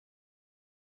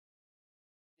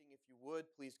you would,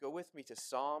 please go with me to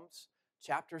Psalms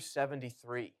chapter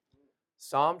 73.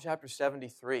 Psalm chapter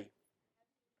 73.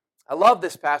 I love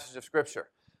this passage of Scripture.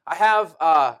 I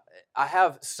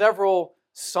have several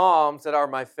Psalms that are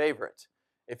my favorite.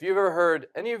 If you've ever heard,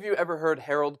 any of you ever heard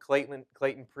Harold Clayton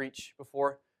preach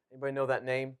before? Anybody know that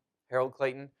name? Harold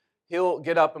Clayton? He'll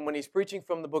get up, and when he's preaching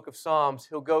from the book of Psalms,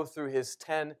 he'll go through his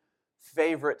 10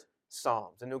 favorite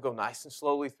Psalms. And he'll go nice and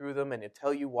slowly through them, and he'll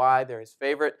tell you why they're his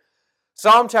favorite.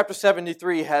 Psalm chapter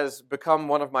 73 has become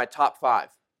one of my top 5.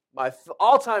 My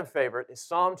all-time favorite is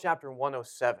Psalm chapter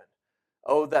 107.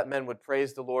 Oh, that men would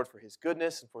praise the Lord for His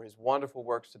goodness and for His wonderful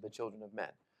works to the children of men.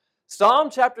 Psalm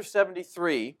chapter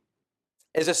 73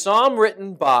 is a psalm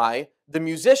written by the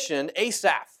musician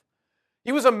Asaph.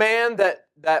 He was a man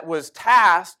that was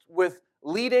tasked with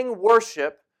leading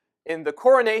worship in the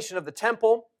coronation of the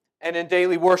temple and in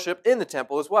daily worship in the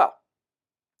temple as well.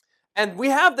 And we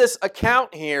have this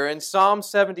account here in Psalm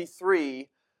 73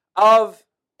 of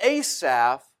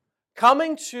Asaph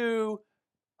coming to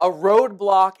a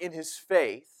roadblock in his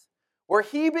faith where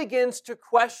he begins to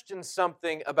question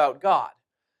something about God.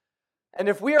 And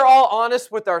if we are all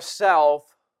honest with ourselves,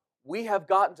 we have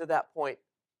gotten to that point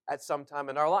at some time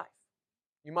in our life.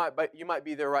 You might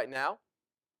be there right now.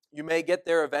 You may get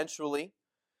there eventually.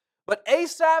 But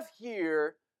Asaph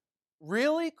here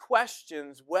really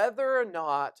questions whether or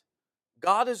not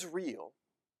God is real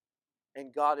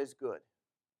and God is good.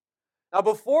 Now,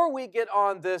 before we get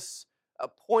on this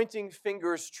pointing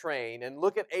fingers train and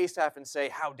look at Asaph and say,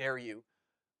 how dare you,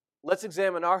 let's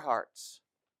examine our hearts.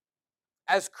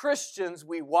 As Christians,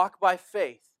 we walk by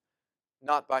faith,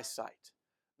 not by sight.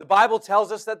 The Bible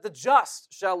tells us that the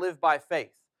just shall live by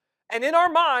faith. And in our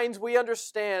minds, we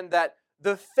understand that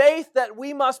the faith that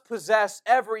we must possess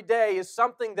every day is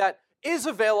something that is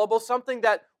available, something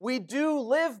that we do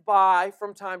live by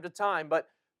from time to time. But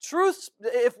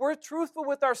if we're truthful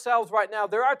with ourselves right now,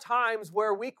 there are times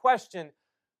where we question,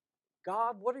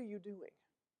 God, what are you doing?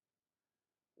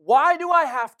 Why do I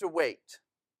have to wait?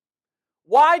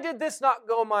 Why did this not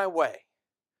go my way?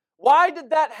 Why did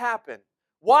that happen?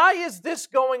 Why is this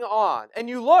going on? And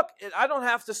you look, I don't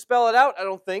have to spell it out, I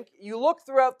don't think. You look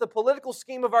throughout the political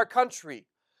scheme of our country.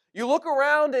 You look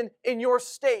around in your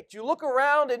state. You look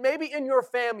around and maybe in your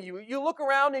family. You look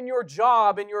around in your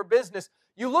job, in your business.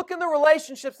 You look in the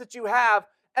relationships that you have,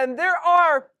 and there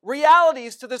are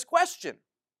realities to this question.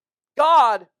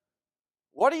 God,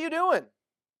 what are you doing?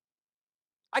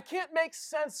 I can't make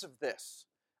sense of this.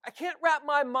 I can't wrap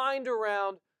my mind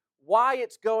around why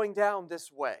it's going down this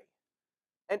way.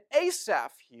 And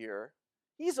Asaph here,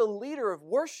 he's a leader of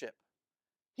worship.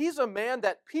 He's a man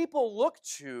that people look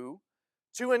to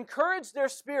encourage their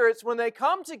spirits when they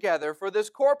come together for this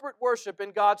corporate worship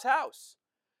in God's house.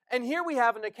 And here we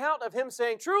have an account of him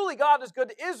saying, truly God is good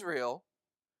to Israel.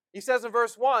 He says in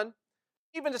verse 1,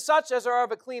 even to such as are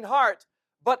of a clean heart,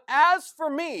 but as for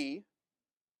me,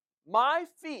 my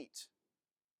feet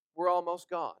were almost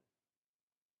gone.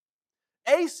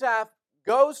 Asaph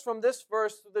goes from this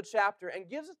verse through the chapter and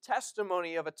gives a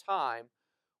testimony of a time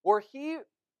where he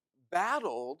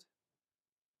battled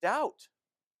doubt,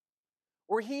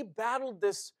 where he battled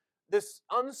this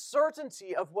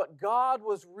uncertainty of what God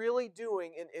was really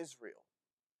doing in Israel.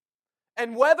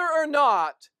 And whether or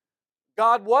not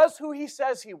God was who He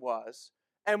says He was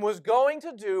and was going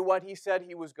to do what He said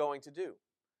He was going to do.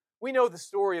 We know the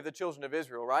story of the children of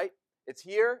Israel, right? It's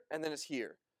here, and then it's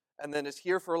here. And then it's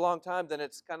here for a long time, then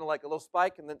it's kind of like a little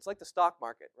spike, and then it's like the stock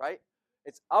market, right?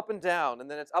 It's up and down,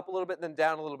 and then it's up a little bit, and then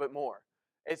down a little bit more.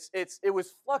 It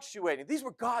was fluctuating. These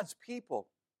were God's people,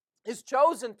 His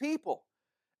chosen people.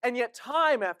 And yet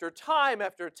time after time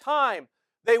after time,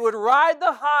 they would ride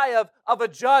the high of a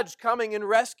judge coming and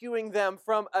rescuing them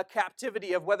from a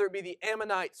captivity of whether it be the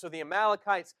Ammonites or the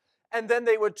Amalekites, and then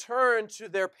they would turn to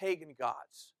their pagan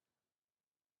gods.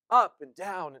 Up and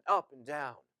down and up and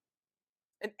down.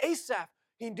 And Asaph,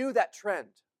 he knew that trend.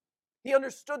 He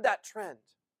understood that trend.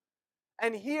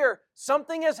 And here,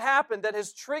 something has happened that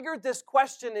has triggered this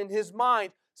question in his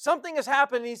mind. Something has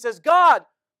happened, and he says, God,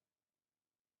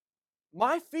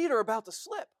 my feet are about to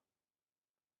slip.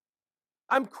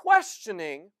 I'm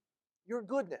questioning your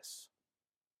goodness.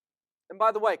 And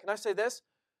by the way, can I say this?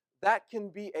 That can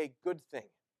be a good thing.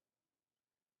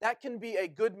 That can be a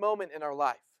good moment in our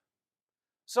life.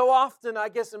 So often, I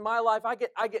guess in my life, I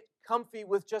get comfy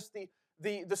with just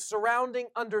the surrounding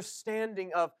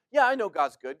understanding of, yeah, I know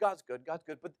God's good,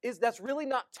 but that's really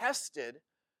not tested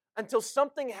until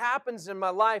something happens in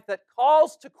my life that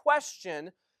calls to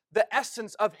question the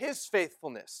essence of His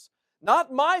faithfulness.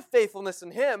 Not my faithfulness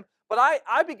in Him, but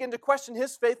I begin to question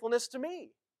His faithfulness to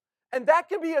me. And that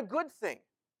can be a good thing.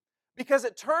 because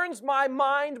it turns my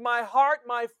mind, my heart,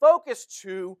 my focus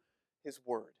to His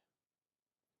Word.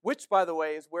 Which, by the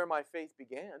way, is where my faith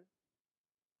began.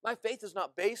 My faith is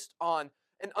not based on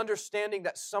an understanding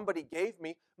that somebody gave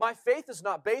me. My faith is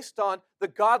not based on the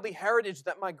godly heritage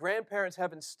that my grandparents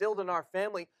have instilled in our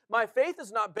family. My faith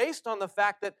is not based on the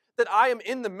fact that I am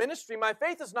in the ministry. My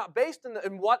faith is not based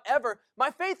in whatever. My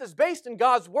faith is based in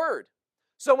God's Word.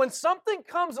 So when something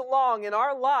comes along in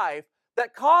our life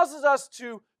that causes us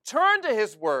to turn to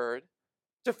His Word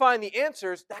to find the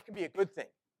answers, that can be a good thing.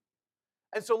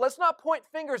 And so let's not point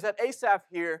fingers at Asaph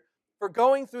here for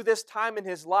going through this time in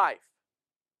his life.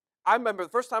 I remember the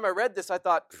first time I read this, I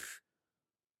thought,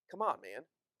 come on, man.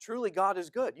 Truly God is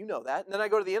good. You know that. And then I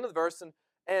go to the end of the verse and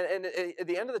at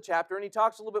the end of the chapter, and he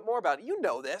talks a little bit more about it. You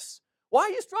know this. Why are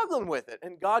you struggling with it?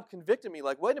 And God convicted me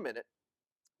like, wait a minute.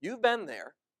 You've been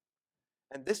there,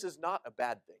 and this is not a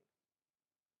bad thing.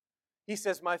 He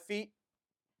says, my feet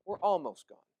were almost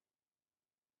gone.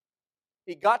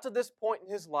 He got to this point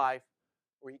in his life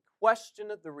where he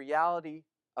questioned the reality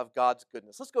of God's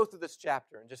goodness. Let's go through this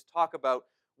chapter and just talk about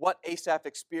what Asaph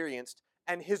experienced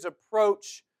and his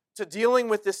approach to dealing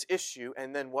with this issue,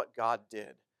 and then what God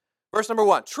did. Verse number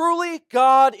 1, truly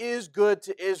God is good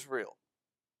to Israel.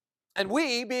 And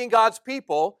we, being God's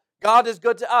people, God is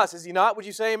good to us. Is He not? Would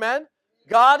you say amen?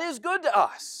 God is good to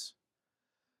us,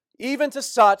 even to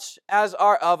such as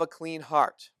are of a clean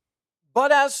heart.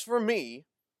 But as for me,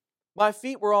 my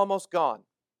feet were almost gone.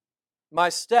 My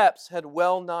steps had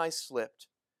well nigh slipped.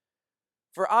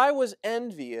 For I was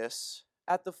envious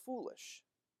at the foolish,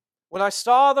 when I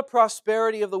saw the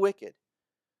prosperity of the wicked.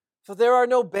 For there are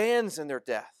no bands in their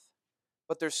death,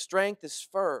 but their strength is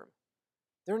firm.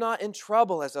 They're not in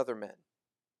trouble as other men,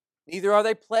 neither are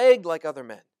they plagued like other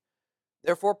men.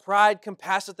 Therefore pride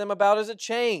compasseth them about as a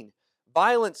chain.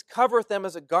 Violence covereth them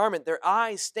as a garment. Their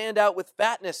eyes stand out with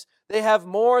fatness. They have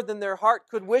more than their heart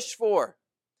could wish for.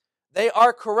 They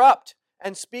are corrupt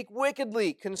and speak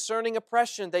wickedly concerning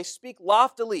oppression. They speak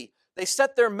loftily. They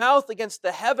set their mouth against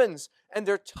the heavens, and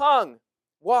their tongue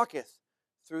walketh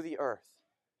through the earth.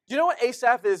 Do you know what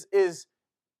Asaph is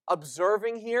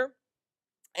observing here?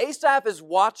 Asaph is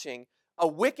watching a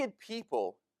wicked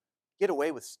people get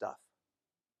away with stuff.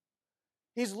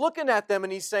 He's looking at them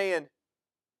and he's saying,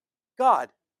 God,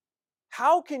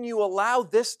 how can you allow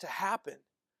this to happen?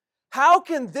 How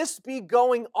can this be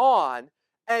going on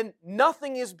and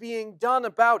nothing is being done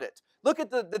about it? Look at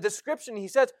the description. He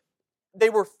says they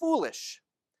were foolish.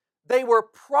 They were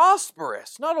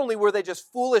prosperous. Not only were they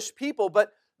just foolish people,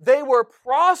 but they were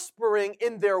prospering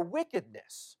in their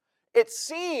wickedness. It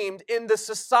seemed in the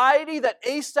society that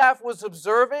Asaph was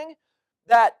observing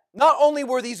that not only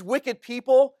were these wicked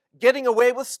people getting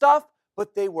away with stuff,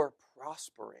 but they were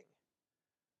prospering.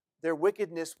 Their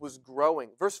wickedness was growing.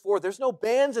 Verse 4, there's no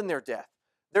bands in their death.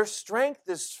 Their strength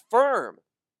is firm.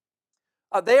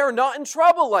 They are not in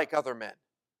trouble like other men.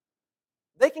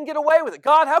 They can get away with it.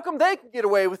 God, how come they can get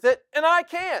away with it and I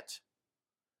can't?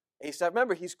 Asaph,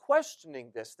 remember, he's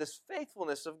questioning this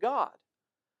faithfulness of God.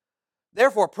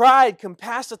 Therefore, pride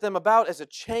compasseth them about as a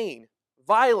chain.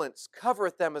 Violence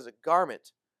covereth them as a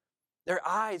garment. Their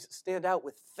eyes stand out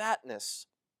with fatness,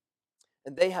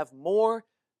 and they have more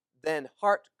than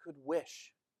heart could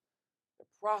wish. They're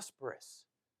prosperous.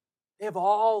 They have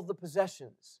all the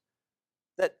possessions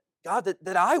that God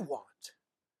that I want.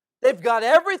 They've got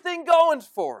everything going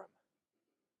for them.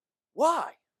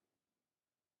 Why?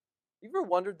 You ever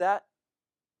wondered that?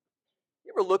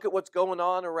 You ever look at what's going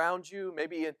on around you,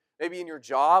 maybe in your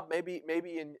job, maybe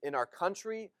in our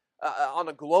country, on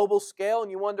a global scale,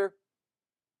 and you wonder,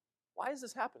 why is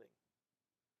this happening?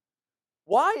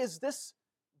 Why is this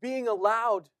being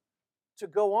allowed to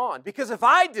go on? Because if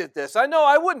I did this, I know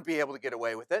I wouldn't be able to get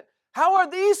away with it. How are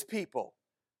these people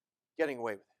getting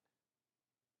away with it?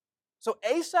 So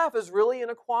Asaph is really in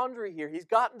a quandary here. He's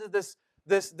gotten to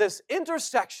this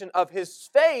intersection of his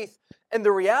faith and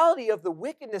the reality of the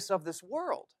wickedness of this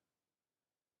world.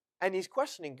 And he's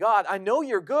questioning, God, I know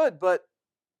you're good, but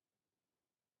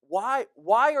why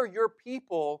are your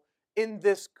people in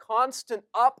this constant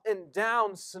up and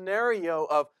down scenario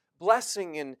of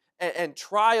blessing and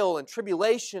trial and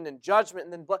tribulation and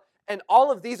judgment, and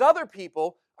all of these other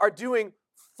people are doing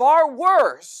far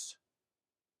worse,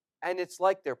 and it's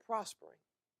like they're prospering?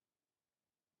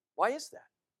 Why is that?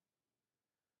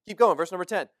 Keep going, verse number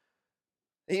 10.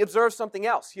 He observes something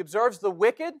else. He observes the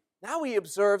wicked. Now he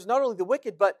observes not only the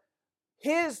wicked, but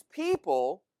his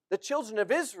people, the children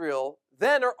of Israel,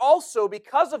 then are also,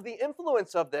 because of the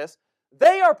influence of this,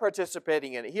 they are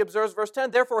participating in it. He observes verse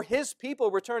 10, therefore his people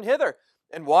return hither,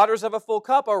 and waters of a full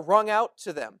cup are wrung out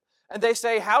to them. And they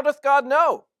say, how doth God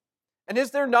know? And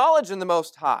is there knowledge in the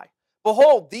Most High?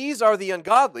 Behold, these are the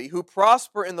ungodly who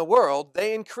prosper in the world.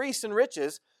 They increase in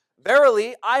riches.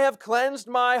 Verily, I have cleansed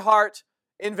my heart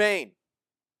in vain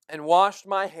and washed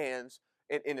my hands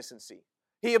in innocency.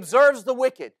 He observes the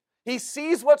wicked. He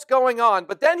sees what's going on,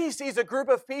 but then he sees a group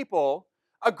of people,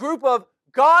 a group of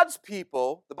God's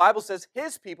people, the Bible says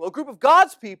his people, a group of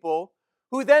God's people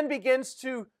who then begins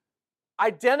to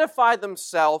identify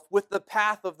themselves with the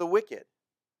path of the wicked.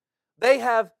 They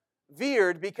have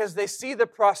veered because they see the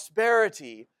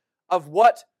prosperity of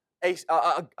what an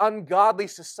ungodly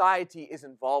society is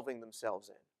involving themselves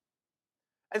in.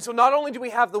 And so not only do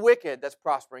we have the wicked that's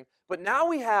prospering, but now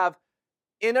we have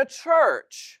in a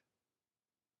church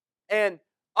an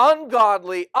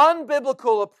ungodly,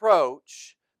 unbiblical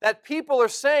approach that people are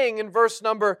saying in verse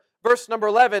number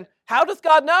 11, how doth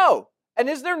God know? And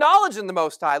is there knowledge in the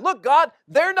Most High? Look, God,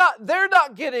 they're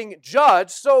not getting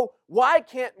judged, so why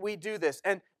can't we do this?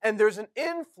 And there's an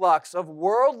influx of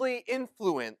worldly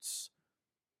influence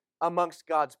amongst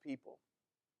God's people.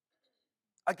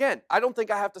 Again, I don't think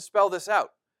I have to spell this out.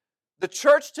 The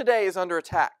church today is under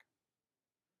attack.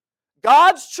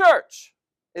 God's church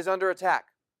is under attack.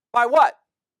 By what?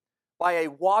 By a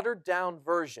watered-down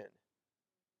version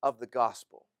of the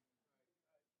gospel.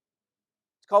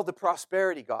 It's called the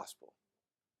prosperity gospel.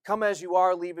 Come as you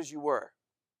are, leave as you were.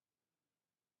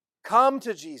 Come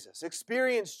to Jesus.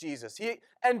 Experience Jesus.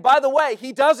 And by the way,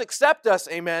 He does accept us,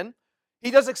 amen.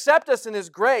 He does accept us in His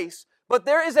grace, but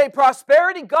there is a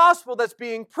prosperity gospel that's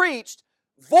being preached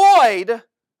void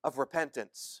of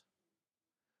repentance,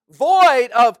 void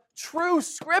of true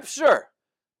Scripture,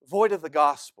 void of the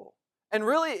gospel. And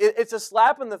really, it's a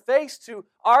slap in the face to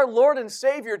our Lord and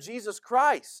Savior, Jesus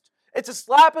Christ. It's a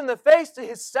slap in the face to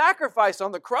His sacrifice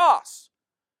on the cross.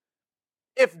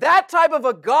 If that type of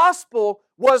a gospel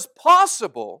was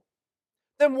possible,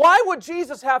 then why would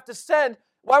God have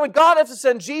to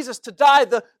send Jesus to die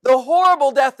the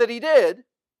horrible death that He did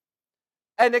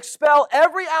and expel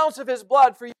every ounce of His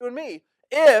blood for you and me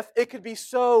if it could be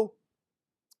so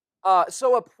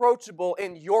approachable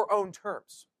in your own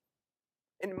terms,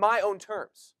 in my own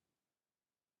terms?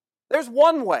 There's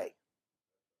one way.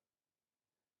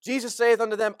 Jesus saith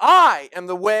unto them, I am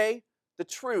the way, the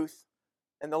truth,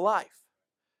 and the life.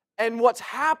 And what's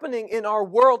happening in our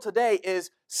world today is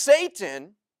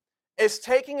Satan is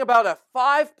taking about a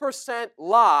 5%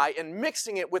 lie and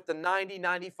mixing it with the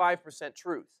 95%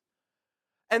 truth.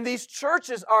 And these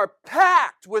churches are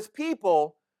packed with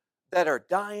people that are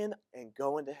dying and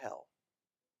going to hell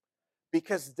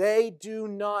because they do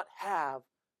not have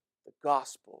the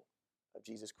gospel of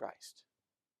Jesus Christ.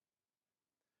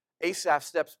 Asaph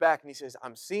steps back and he says,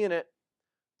 I'm seeing it.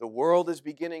 The world is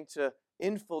beginning to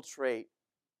infiltrate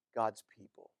God's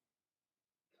people.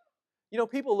 You know,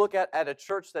 people look at a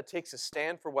church that takes a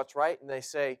stand for what's right and they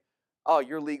say, oh,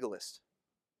 you're legalist.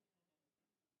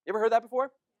 You ever heard that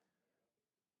before?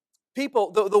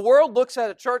 People, the world looks at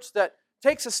a church that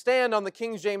takes a stand on the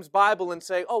King James Bible and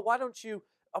say, oh, why don't you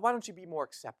be more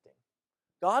accepting?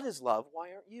 God is love, why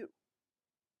aren't you?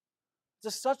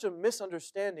 It's such a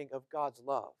misunderstanding of God's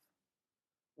love.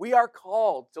 We are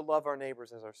called to love our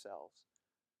neighbors as ourselves.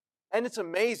 And it's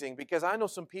amazing because I know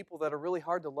some people that are really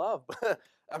hard to love.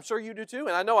 I'm sure you do too,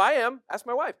 and I know I am. Ask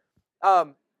my wife.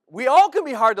 We all can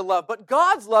be hard to love, but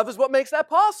God's love is what makes that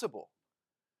possible.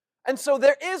 And so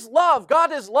there is love.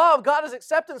 God is love. God is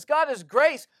acceptance. God is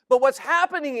grace. But what's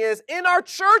happening is in our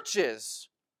churches,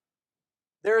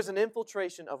 there is an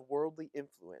infiltration of worldly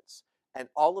influence, and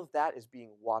all of that is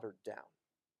being watered down.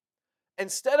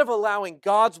 Instead of allowing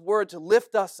God's word to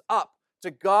lift us up to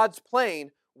God's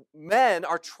plane, men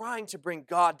are trying to bring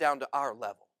God down to our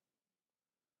level.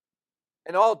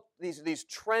 And all these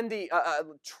trendy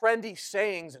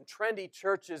sayings and trendy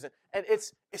churches, and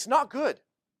it's not good.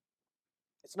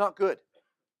 It's not good.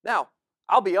 Now,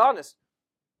 I'll be honest,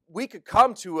 we could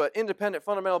come to an independent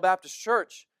fundamental Baptist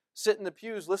church, sit in the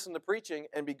pews, listen to preaching,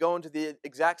 and be going to the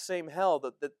exact same hell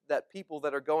that people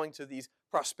that are going to these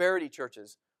prosperity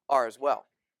churches are as well.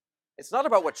 It's not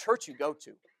about what church you go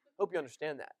to. I hope you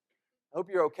understand that. I hope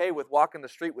you're okay with walking the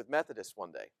street with Methodists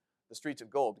one day, the streets of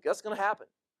gold, because that's going to happen.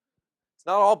 It's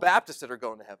not all Baptists that are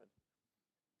going to heaven.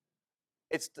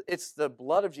 It's the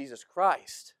blood of Jesus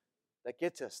Christ that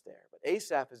gets us there. But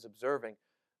Asaph is observing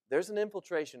there's an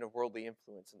infiltration of worldly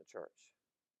influence in the church.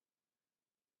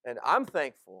 And I'm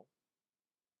thankful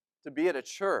to be at a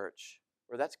church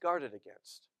where that's guarded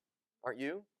against. Aren't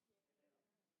you?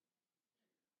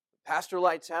 Pastor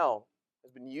Lytell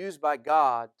has been used by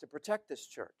God to protect this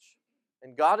church.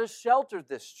 And God has sheltered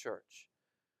this church.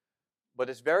 But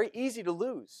it's very easy to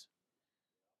lose.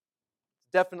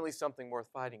 definitely something worth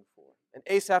fighting for. And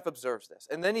Asaph observes this.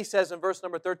 And then he says in verse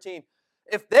number 13,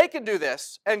 if they can do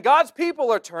this, and God's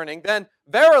people are turning, then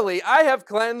verily I have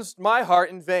cleansed my heart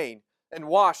in vain, and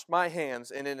washed my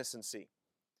hands in innocency.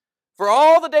 For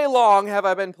all the day long have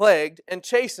I been plagued and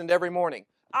chastened every morning.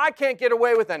 I can't get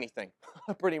away with anything,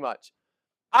 pretty much.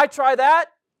 I try that,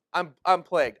 I'm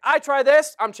plagued. I try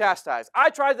this, I'm chastised. I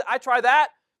try that,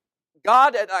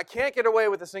 God, I can't get away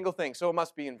with a single thing, so it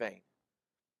must be in vain.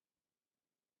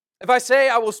 If I say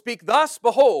I will speak thus,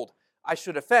 behold, I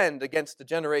should offend against the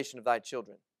generation of thy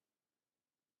children.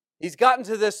 He's gotten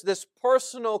to this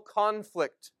personal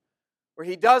conflict where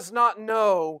he does not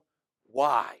know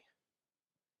why.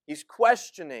 He's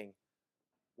questioning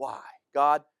why.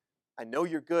 God, I know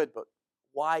you're good, but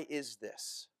why is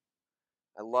this?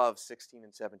 I love 16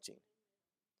 and 17.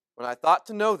 When I thought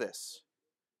to know this,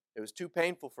 it was too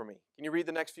painful for me. Can you read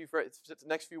the next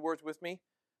few words with me?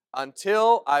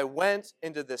 Until I went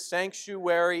into the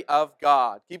sanctuary of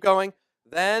God. Keep going.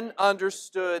 Then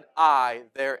understood I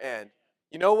their end.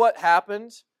 You know what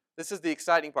happened? This is the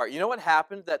exciting part. You know what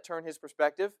happened that turned his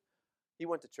perspective? He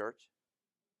went to church.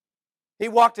 He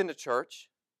walked into church.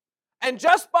 And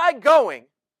just by going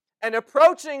and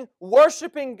approaching,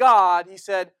 worshiping God, he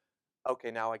said,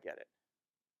 okay, now I get it.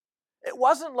 It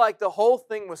wasn't like the whole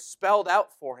thing was spelled out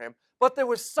for him, but there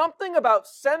was something about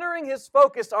centering his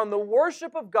focus on the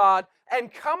worship of God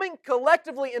and coming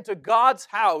collectively into God's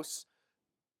house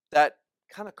that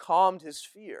kind of calmed his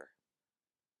fear,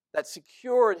 that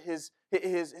secured his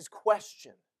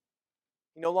question.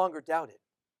 He no longer doubted.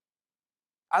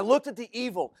 I looked at the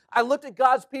evil. I looked at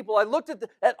God's people. I looked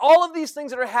at all of these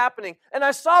things that are happening, and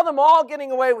I saw them all getting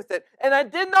away with it. And I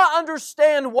did not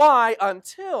understand why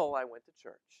until I went to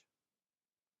church.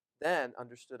 Then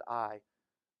understood I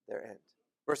their end.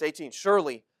 Verse 18,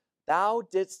 surely thou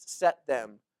didst set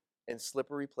them in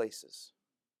slippery places.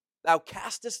 Thou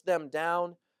castest them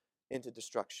down into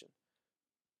destruction.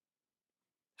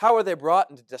 How are they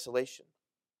brought into desolation?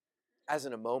 As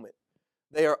in a moment.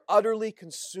 They are utterly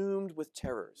consumed with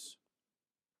terrors.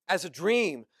 As a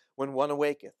dream when one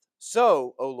awaketh.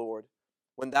 So, O Lord,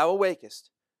 when thou awakest,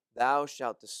 thou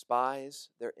shalt despise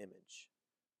their image.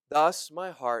 Thus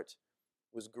my heart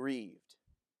was grieved,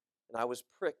 and I was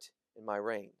pricked in my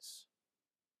reins.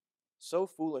 So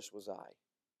foolish was I,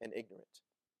 and ignorant.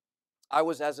 I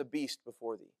was as a beast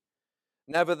before thee.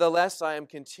 Nevertheless, I am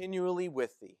continually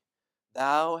with thee.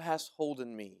 Thou hast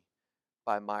holden me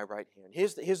by my right hand.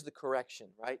 Here's the correction,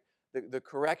 right? The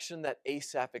correction that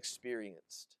Asaph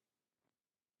experienced.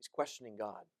 He's questioning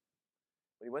God.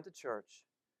 But he went to church,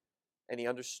 and he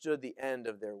understood the end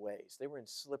of their ways. They were in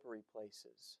slippery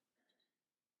places.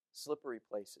 Slippery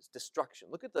places. Destruction.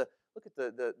 Look at the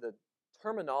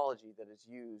terminology that is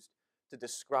used to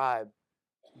describe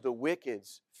the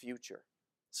wicked's future.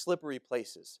 Slippery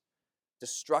places.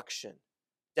 Destruction.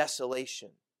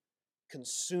 Desolation.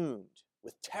 Consumed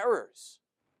with terrors.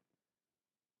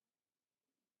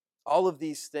 All of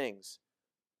these things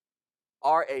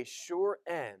are a sure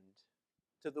end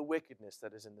to the wickedness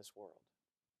that is in this world.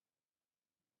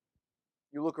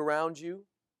 You look around you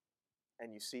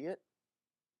and you see it.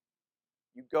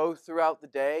 You go throughout the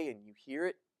day and you hear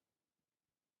it.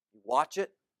 You watch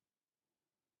it.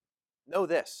 Know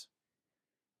this.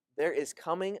 There is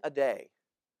coming a day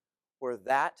where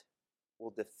that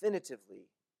will definitively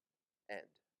end.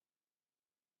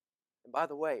 And by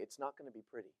the way, it's not going to be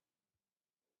pretty.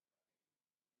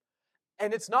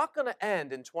 And it's not going to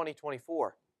end in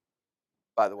 2024,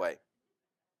 by the way.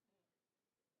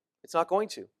 It's not going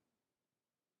to.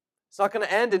 It's not going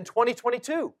to end in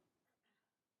 2022.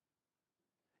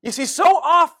 You see, so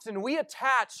often we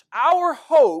attach our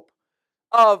hope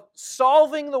of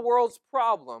solving the world's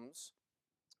problems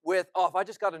with, oh, if I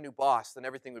just got a new boss, then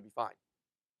everything would be fine.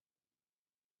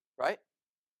 Right?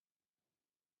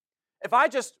 If I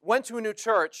just went to a new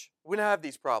church, we wouldn't have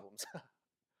these problems.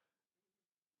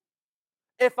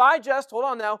 If I just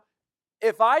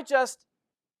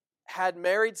had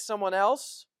married someone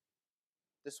else,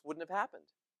 this wouldn't have happened.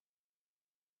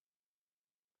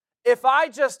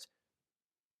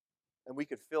 And we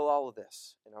could fill all of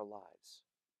this in our lives.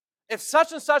 If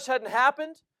such and such hadn't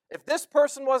happened, if this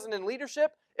person wasn't in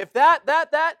leadership, if that,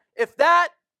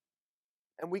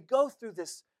 and we go through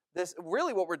this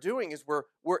really what we're doing is we're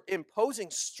imposing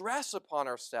stress upon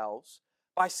ourselves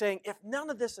by saying, if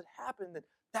none of this had happened, then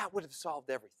that would have solved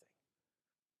everything.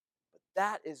 But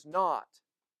that is not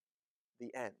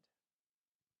the end.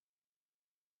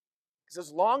 Because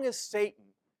as long as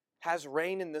Satan has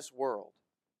reign in this world,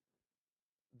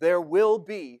 there will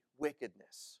be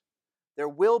wickedness. There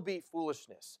will be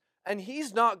foolishness. And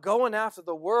he's not going after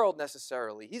the world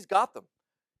necessarily. He's got them.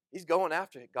 He's going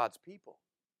after God's people.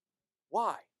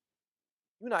 Why?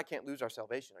 You and I can't lose our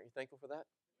salvation. Are you thankful for that?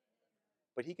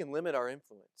 But he can limit our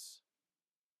influence.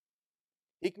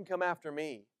 He can come after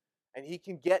me, and he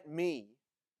can get me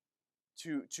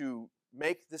to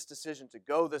make this decision, to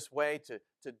go this way,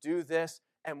 to do this.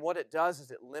 And what it does is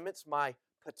it limits my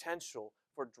potential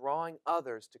for drawing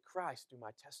others to Christ through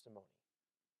my testimony.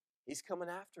 He's coming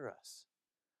after us.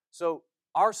 So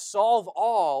our solve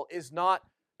all is not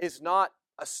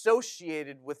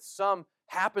associated with some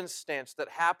happenstance that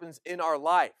happens in our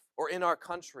life or in our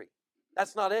country.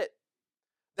 That's not it.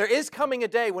 There is coming a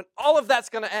day when all of that's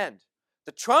going to end.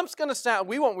 The trump's going to sound.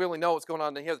 We won't really know what's going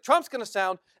on in here. The trump's going to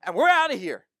sound, and we're out of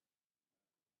here.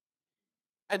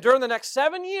 And during the next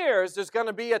 7 years, there's going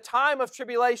to be a time of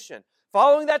tribulation.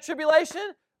 Following that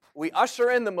tribulation, we usher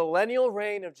in the millennial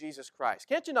reign of Jesus Christ.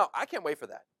 Can't you know? I can't wait for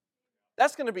that.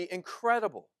 That's going to be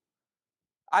incredible.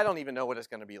 I don't even know what it's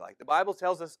going to be like. The Bible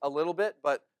tells us a little bit,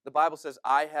 but the Bible says,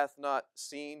 "Eye hath not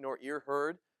seen, nor ear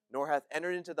heard, nor hath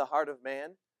entered into the heart of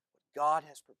man what God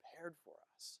has prepared for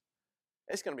us."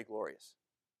 It's going to be glorious.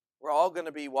 We're all going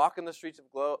to be walking the streets of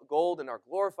gold in our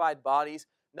glorified bodies,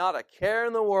 not a care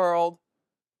in the world,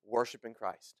 worshiping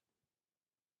Christ.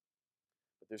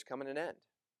 But there's coming an end.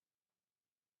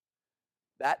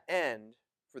 That end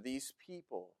for these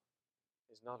people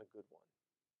is not a good one.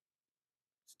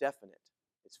 It's definite.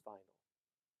 It's final.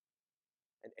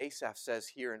 And Asaph says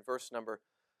here in verse number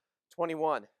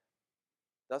 21,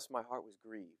 "Thus my heart was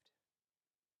grieved,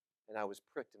 and I was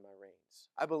pricked in my reins."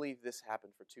 I believe this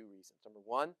happened for two reasons. Number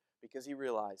one, because he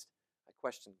realized I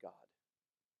questioned God.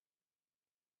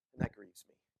 And that grieves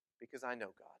me, because I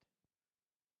know God.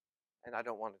 And I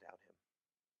don't want to doubt him.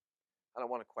 I don't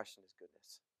want to question his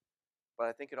goodness. But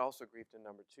I think it also grieved him,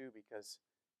 number two, because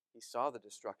he saw the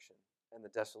destruction and the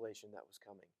desolation that was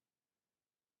coming.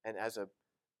 And as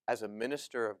a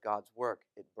minister of God's work,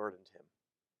 it burdened him.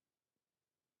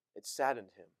 It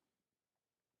saddened him.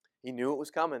 He knew it was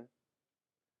coming.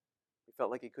 He felt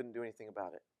like he couldn't do anything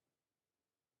about it.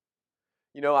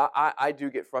 You know, I do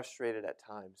get frustrated at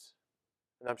times,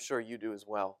 and I'm sure you do as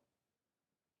well.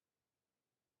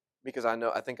 Because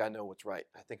I think I know what's right.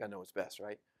 I think I know what's best,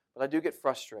 right? But I do get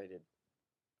frustrated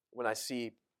when I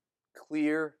see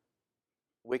clear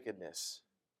wickedness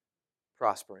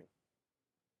prospering.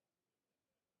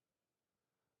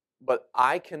 But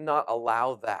I cannot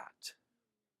allow that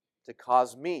to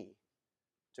cause me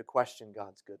to question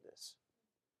God's goodness.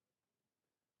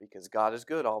 Because God is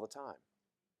good all the time.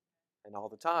 And all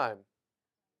the time,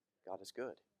 God is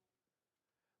good.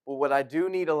 But what I do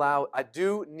need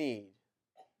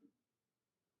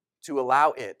to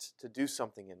allow it to do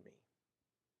something in me.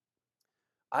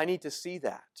 I need to see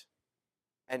that.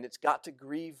 And it's got to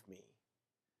grieve me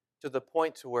to the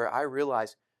point to where I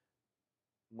realize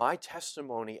my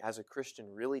testimony as a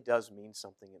Christian really does mean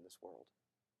something in this world.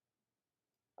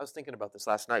 I was thinking about this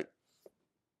last night.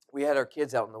 We had our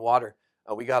kids out in the water.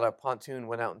 We got a pontoon,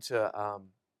 went out into,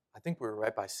 I think we were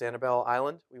right by Sanibel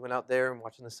Island. We went out there and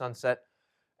watching the sunset.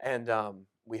 And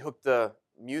we hooked the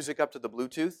music up to the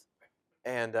Bluetooth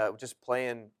and just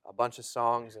playing a bunch of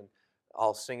songs and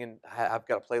all singing. I've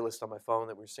got a playlist on my phone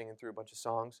that we're singing through a bunch of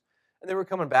songs. And they were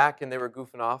coming back and they were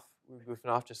goofing off. We were goofing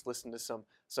off, just listening to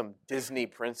some Disney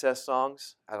princess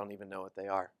songs. I don't even know what they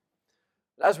are.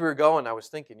 But as we were going, I was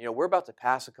thinking, you know, we're about to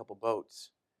pass a couple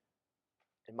boats.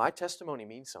 And my testimony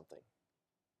means something.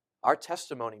 Our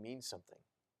testimony means something.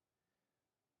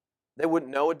 They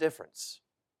wouldn't know a difference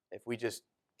if we just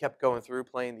kept going through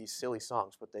playing these silly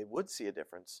songs, but they would see a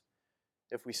difference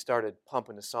if we started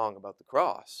pumping a song about the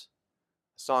cross,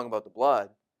 a song about the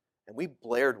blood, and we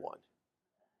blared one.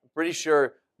 I'm pretty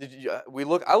sure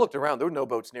I looked around. There were no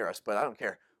boats near us, but I don't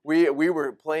care. We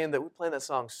were playing that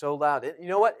song so loud. You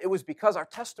know what? It was because our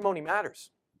testimony matters.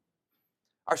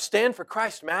 Our stand for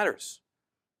Christ matters.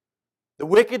 The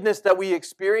wickedness that we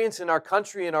experience in our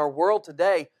country and our world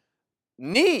today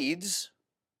needs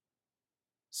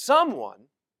someone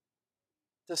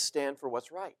to stand for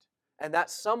what's right. And that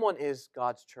someone is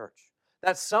God's church.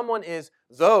 That someone is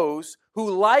those who,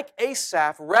 like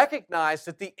Asaph, recognize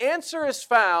that the answer is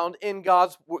found in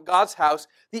God's house.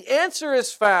 The answer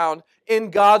is found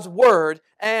in God's word.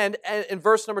 And in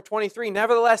verse number 23,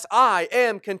 "Nevertheless, I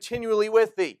am continually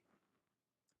with thee."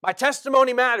 My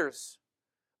testimony matters.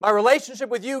 My relationship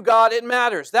with you, God, it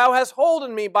matters. Thou hast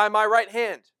holden me by my right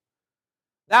hand.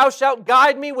 Thou shalt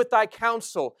guide me with thy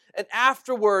counsel, and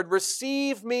afterward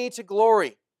receive me to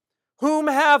glory. Whom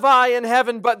have I in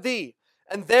heaven but thee?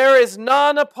 And there is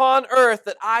none upon earth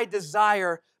that I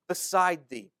desire beside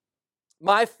thee.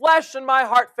 My flesh and my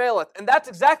heart faileth. And that's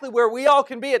exactly where we all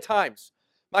can be at times.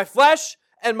 My flesh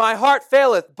and my heart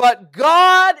faileth. But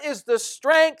God is the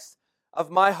strength of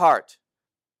my heart,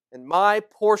 and my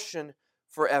portion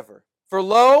forever. For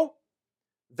lo,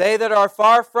 they that are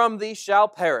far from thee shall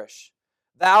perish.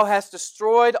 Thou hast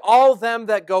destroyed all them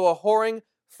that go a-whoring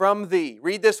from thee.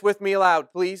 Read this with me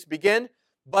aloud, please. Begin.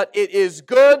 But it is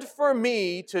good for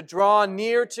me to draw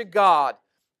near to God.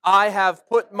 I have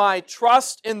put my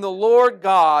trust in the Lord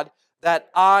God, that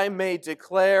I may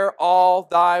declare all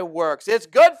thy works. It's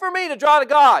good for me to draw to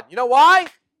God. You know why?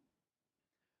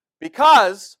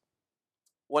 Because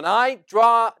when I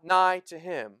draw nigh to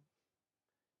Him,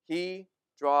 He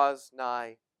draws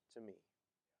nigh to me.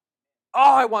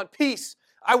 Oh, I want peace.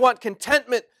 I want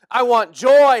contentment. I want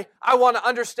joy. I want to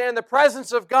understand the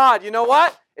presence of God. You know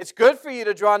what? It's good for you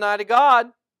to draw nigh to God.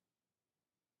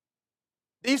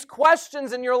 These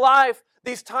questions in your life,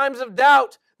 these times of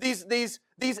doubt, these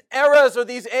eras or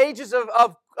these ages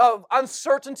of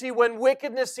uncertainty when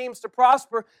wickedness seems to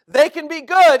prosper, they can be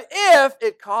good if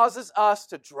it causes us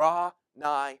to draw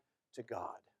nigh to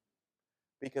God.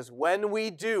 Because when we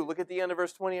do, look at the end of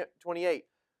verse 28,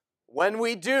 when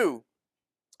we do,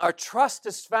 our trust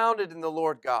is founded in the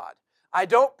Lord God. I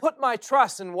don't put my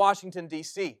trust in Washington,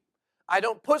 D.C. I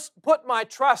don't put my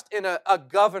trust in a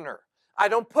governor. I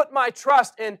don't put my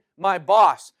trust in my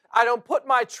boss. I don't put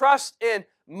my trust in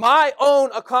my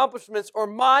own accomplishments or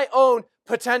my own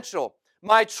potential.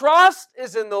 My trust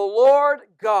is in the Lord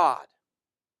God,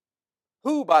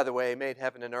 who, by the way, made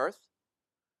heaven and earth,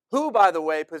 who, by the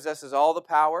way, possesses all the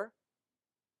power.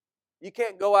 You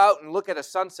can't go out and look at a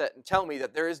sunset and tell me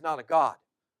that there is not a God.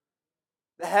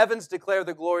 The heavens declare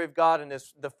the glory of God, and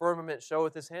the firmament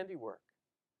showeth His handiwork.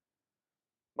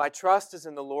 My trust is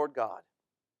in the Lord God.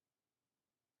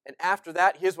 And after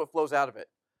that, here's what flows out of it.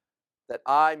 That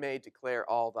I may declare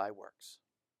all thy works.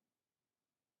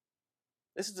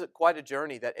 This is quite a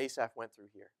journey that Asaph went through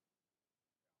here.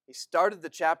 He started the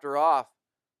chapter off,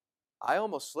 I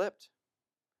almost slipped.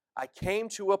 I came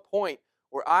to a point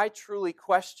where I truly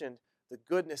questioned the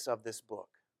goodness of this book.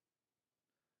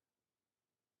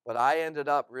 But I ended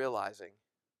up realizing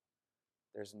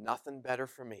there's nothing better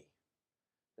for me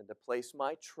than to place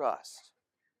my trust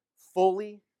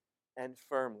fully and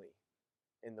firmly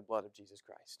in the blood of Jesus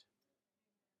Christ.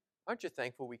 Aren't you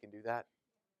thankful we can do that?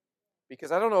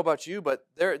 Because I don't know about you, but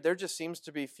there just seems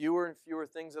to be fewer and fewer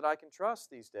things that I can trust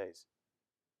these days.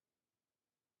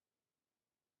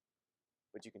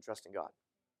 But you can trust in God.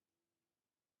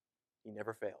 He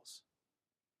never fails.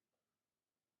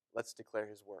 Let's declare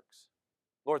His works.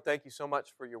 Lord, thank you so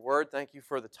much for your word. Thank you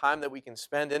for the time that we can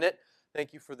spend in it.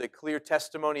 Thank you for the clear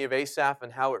testimony of Asaph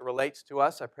and how it relates to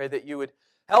us. I pray that you would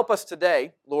help us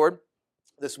today, Lord,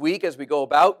 this week as we go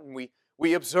about and we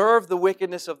observe the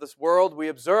wickedness of this world. We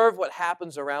observe what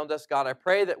happens around us. God, I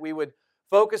pray that we would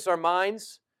focus our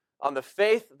minds on the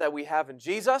faith that we have in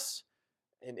Jesus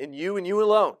and in you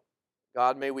alone.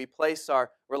 God, may we place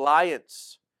our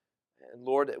reliance. And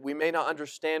Lord, we may not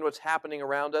understand what's happening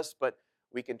around us, but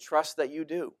we can trust that you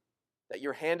do, that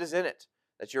your hand is in it,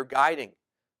 that you're guiding,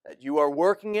 that you are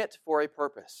working it for a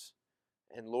purpose.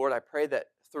 And Lord, I pray that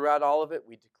throughout all of it,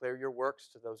 we declare your works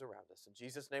to those around us. In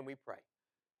Jesus' name we pray.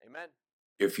 Amen.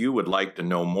 If you would like to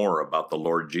know more about the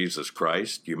Lord Jesus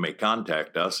Christ, you may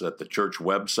contact us at the church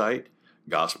website,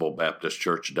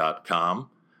 gospelbaptistchurch.com,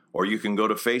 or you can go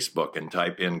to Facebook and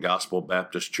type in Gospel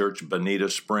Baptist Church, Bonita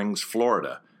Springs,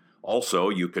 Florida. Also,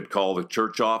 you could call the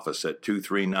church office at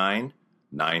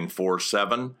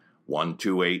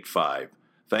 239-947-1285.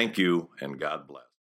 Thank you, and God bless.